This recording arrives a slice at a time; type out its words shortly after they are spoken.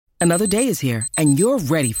Another day is here, and you're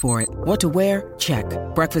ready for it. What to wear? Check.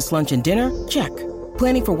 Breakfast, lunch, and dinner? Check.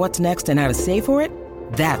 Planning for what's next and how to save for it?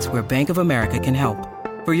 That's where Bank of America can help.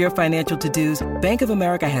 For your financial to-dos, Bank of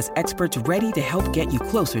America has experts ready to help get you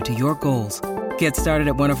closer to your goals. Get started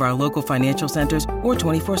at one of our local financial centers or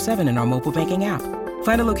 24/7 in our mobile banking app.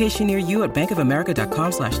 Find a location near you at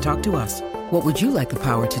bankofamerica.com/talktous. What would you like the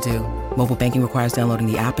power to do? Mobile banking requires downloading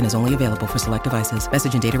the app and is only available for select devices.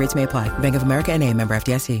 Message and data rates may apply. Bank of America N.A., member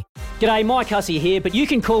FDIC. G'day, Mike Hussey here, but you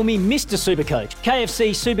can call me Mr. Supercoach. KFC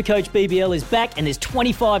Supercoach BBL is back and there's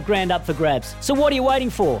 25 grand up for grabs. So what are you waiting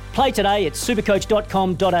for? Play today at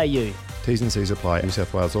supercoach.com.au. T's and C's apply. New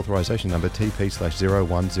South Wales authorisation number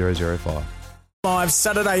TP/01005. 5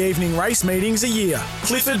 Saturday evening race meetings a year.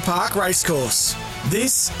 Clifford Park Racecourse.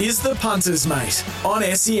 This is the Punters Mate on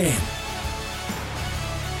SEN.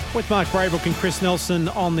 With Mark Braybrook and Chris Nelson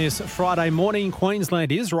on this Friday morning,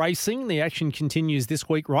 Queensland is racing. The action continues this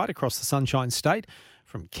week right across the Sunshine State,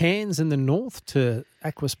 from Cairns in the north to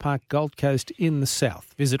Aquis Park Gold Coast in the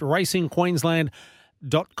south. Visit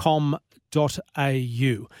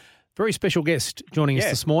racingqueensland.com.au. Very special guest joining us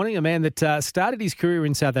this morning, a man that started his career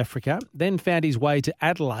in South Africa, then found his way to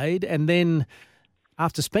Adelaide, and then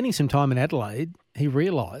after spending some time in Adelaide, he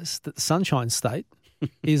realised that the Sunshine State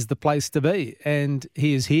is the place to be. And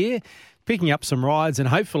he is here picking up some rides and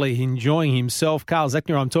hopefully enjoying himself. Carl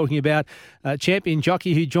Zechner, I'm talking about, champion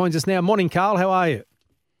jockey who joins us now. Morning, Carl. How are you?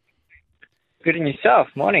 Good in yourself.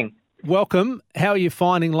 Morning. Welcome. How are you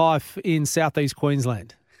finding life in southeast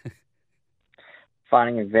Queensland?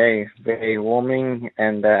 Finding it very, very warming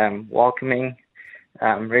and welcoming.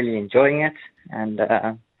 I'm really enjoying it. And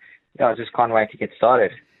I just can't wait to get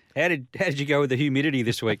started. How did you go with the humidity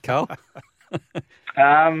this week, Carl?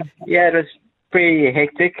 It was pretty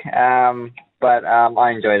hectic, but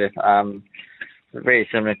I enjoyed it. Very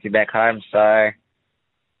similar to back home, so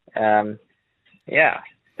didn't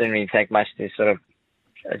really take much to sort of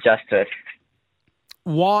adjust to it.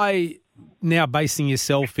 Why now basing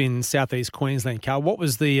yourself in southeast Queensland, Carl? What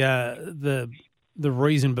was the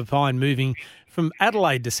reason behind moving from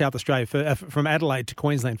Adelaide to South Australia, from Adelaide to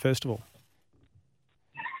Queensland, first of all?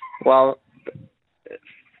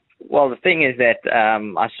 Well, the thing is that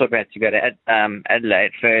I sort of had to go to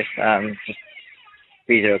Adelaide first, just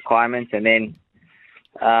visa requirements, and then,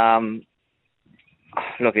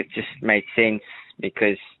 it just made sense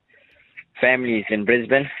because family is in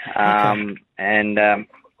Brisbane, so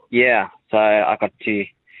I got two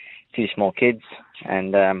small kids,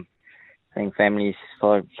 and I think family is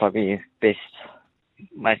probably the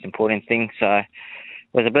most important thing. So it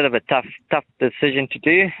was a bit of a tough decision to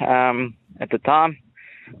do at the time.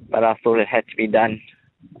 But I thought it had to be done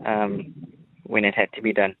when it had to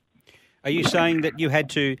be done. Are you saying that you had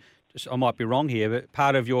to, I might be wrong here, but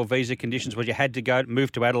part of your visa conditions was you had to move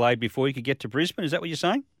to Adelaide before you could get to Brisbane? Is that what you're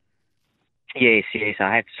saying? Yes.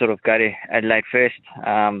 I had to sort of go to Adelaide first,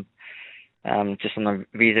 just on the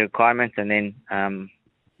visa requirements, and then I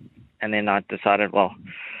decided,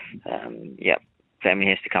 family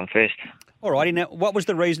has to come first. All righty. Now, what was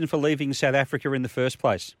the reason for leaving South Africa in the first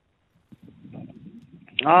place?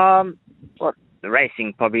 The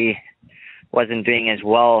racing probably wasn't doing as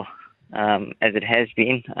well as it has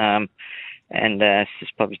been, and it's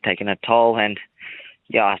just probably taken a toll. And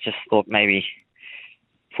I just thought maybe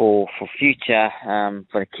for future,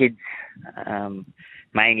 for the kids,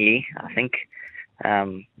 mainly, I think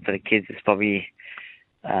for the kids, it's probably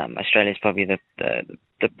Australia's probably the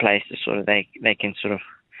place to sort of they can sort of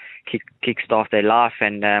kickstart their life,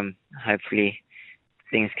 and hopefully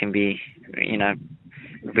things can be,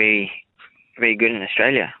 very, very good in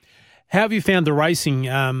Australia. How have you found the racing,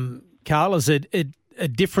 Carl? Is it a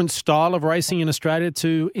different style of racing in Australia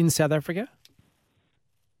to in South Africa?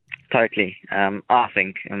 Totally. I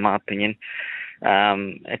think, in my opinion,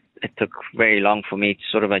 it took very long for me to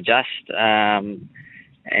sort of adjust, and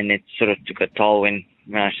it sort of took a toll when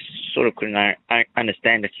I sort of couldn't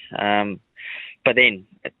understand it. But then,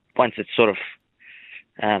 once it sort of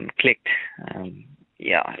clicked,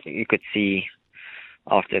 you could see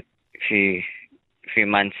after a few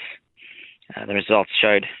months, the results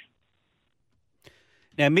showed.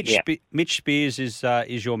 Now, Mitch Spears is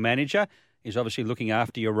your manager. He's obviously looking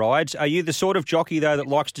after your rides. Are you the sort of jockey, though, that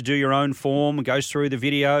likes to do your own form and goes through the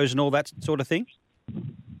videos and all that sort of thing?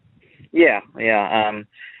 Yeah.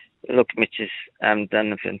 Look, Mitch has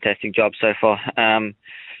done a fantastic job so far. I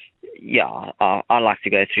like to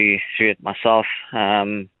go through it myself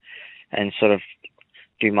and sort of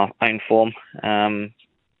do my own form.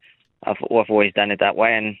 I've always done it that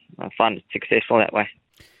way, and I find it successful that way.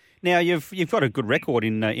 Now, you've got a good record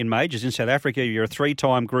in majors in South Africa. You're a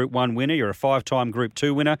 3-time Group 1 winner. You're a 5-time Group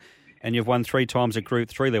 2 winner. And you've won 3 times at Group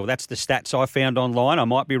 3 level. That's the stats I found online. I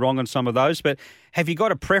might be wrong on some of those. But have you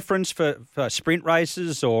got a preference for sprint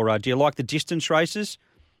races, or do you like the distance races?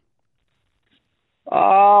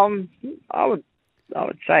 I would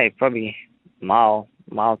say probably mile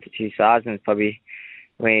to 2,000 is probably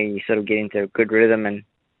where you sort of get into a good rhythm, and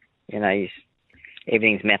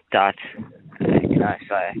everything's mapped out.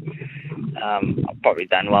 So I've probably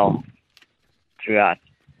done well throughout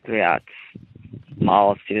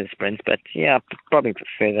miles to the sprints, but I probably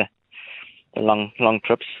prefer the long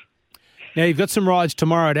trips. Now, you've got some rides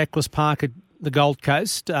tomorrow at Equus Park at the Gold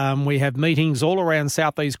Coast. We have meetings all around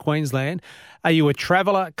southeast Queensland. Are you a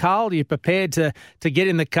traveller, Carl? Are you prepared to get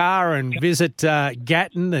in the car and visit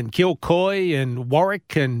Gatton and Kilcoy and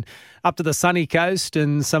Warwick and up to the sunny coast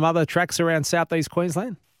and some other tracks around southeast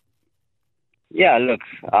Queensland? Yeah, look,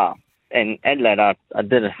 in Adelaide I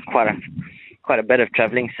did quite a bit of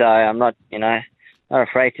travelling, so I'm not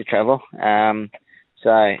afraid to travel. If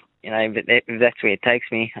that's where it takes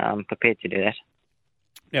me, I'm prepared to do that.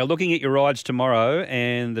 Now, looking at your rides tomorrow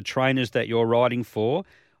and the trainers that you're riding for,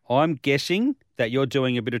 I'm guessing that you're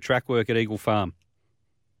doing a bit of track work at Eagle Farm.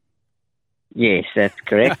 Yes, that's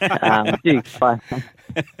correct. Do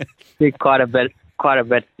quite a bit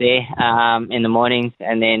there in the mornings,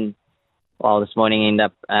 and then this morning end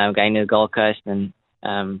up going to the Gold Coast and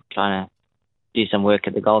trying to do some work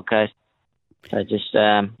at the Gold Coast. So just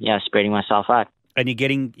spreading myself out. And you're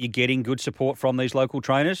getting good support from these local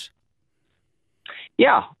trainers?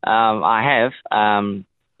 Yeah, I have.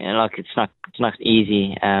 It's not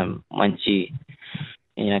easy once you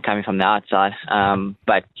coming from the outside.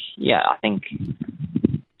 But I think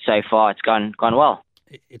so far it's gone well.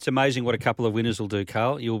 It's amazing what a couple of winners will do,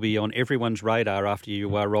 Carl. You'll be on everyone's radar after you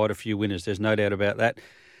ride a few winners. There's no doubt about that.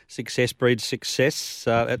 Success breeds success,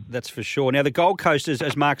 that's for sure. Now, the Gold Coast,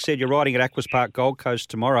 as Mark said, you're riding at Equus Park Gold Coast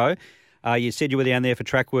tomorrow. You said you were down there for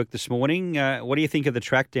track work this morning. What do you think of the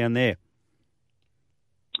track down there?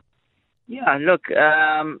 Yeah, look,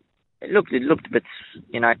 it looked a bit,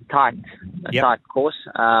 tight, tight course.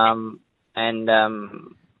 And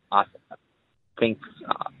I think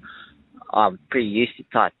I'm pretty used to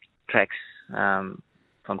tight tracks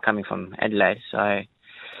from coming from Adelaide. So,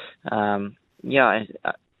 it's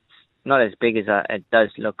not as big as it does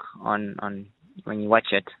look on when you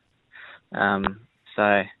watch it. So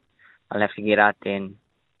I'll have to get out there and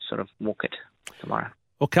sort of walk it tomorrow.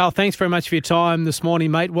 Well, Carl, thanks very much for your time this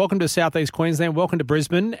morning, mate. Welcome to Southeast Queensland. Welcome to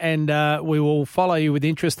Brisbane. And we will follow you with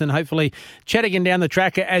interest and hopefully chat again down the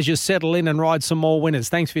track as you settle in and ride some more winners.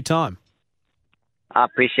 Thanks for your time. I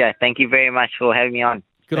appreciate it. Thank you very much for having me on.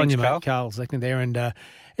 Good Thanks, on you, Carl. mate. Carl Zechner there. And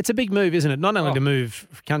it's a big move, isn't it? Not only to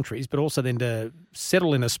move countries, but also then to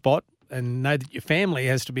settle in a spot and know that your family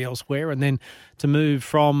has to be elsewhere, and then to move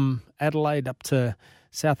from Adelaide up to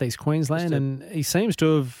southeast Queensland. And he seems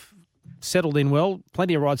to have settled in well.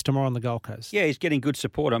 Plenty of rides tomorrow on the Gold Coast. Yeah, he's getting good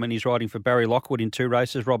support. I mean, he's riding for Barry Lockwood in 2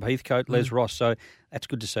 races, Rob Heathcote, Les Ross. So that's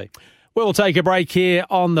good to see. We'll take a break here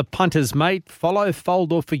on the Punters, mate. Follow,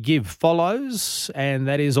 fold or forgive follows. And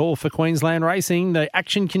that is all for Queensland Racing. The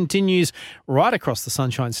action continues right across the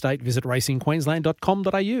Sunshine State. Visit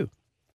racingqueensland.com.au.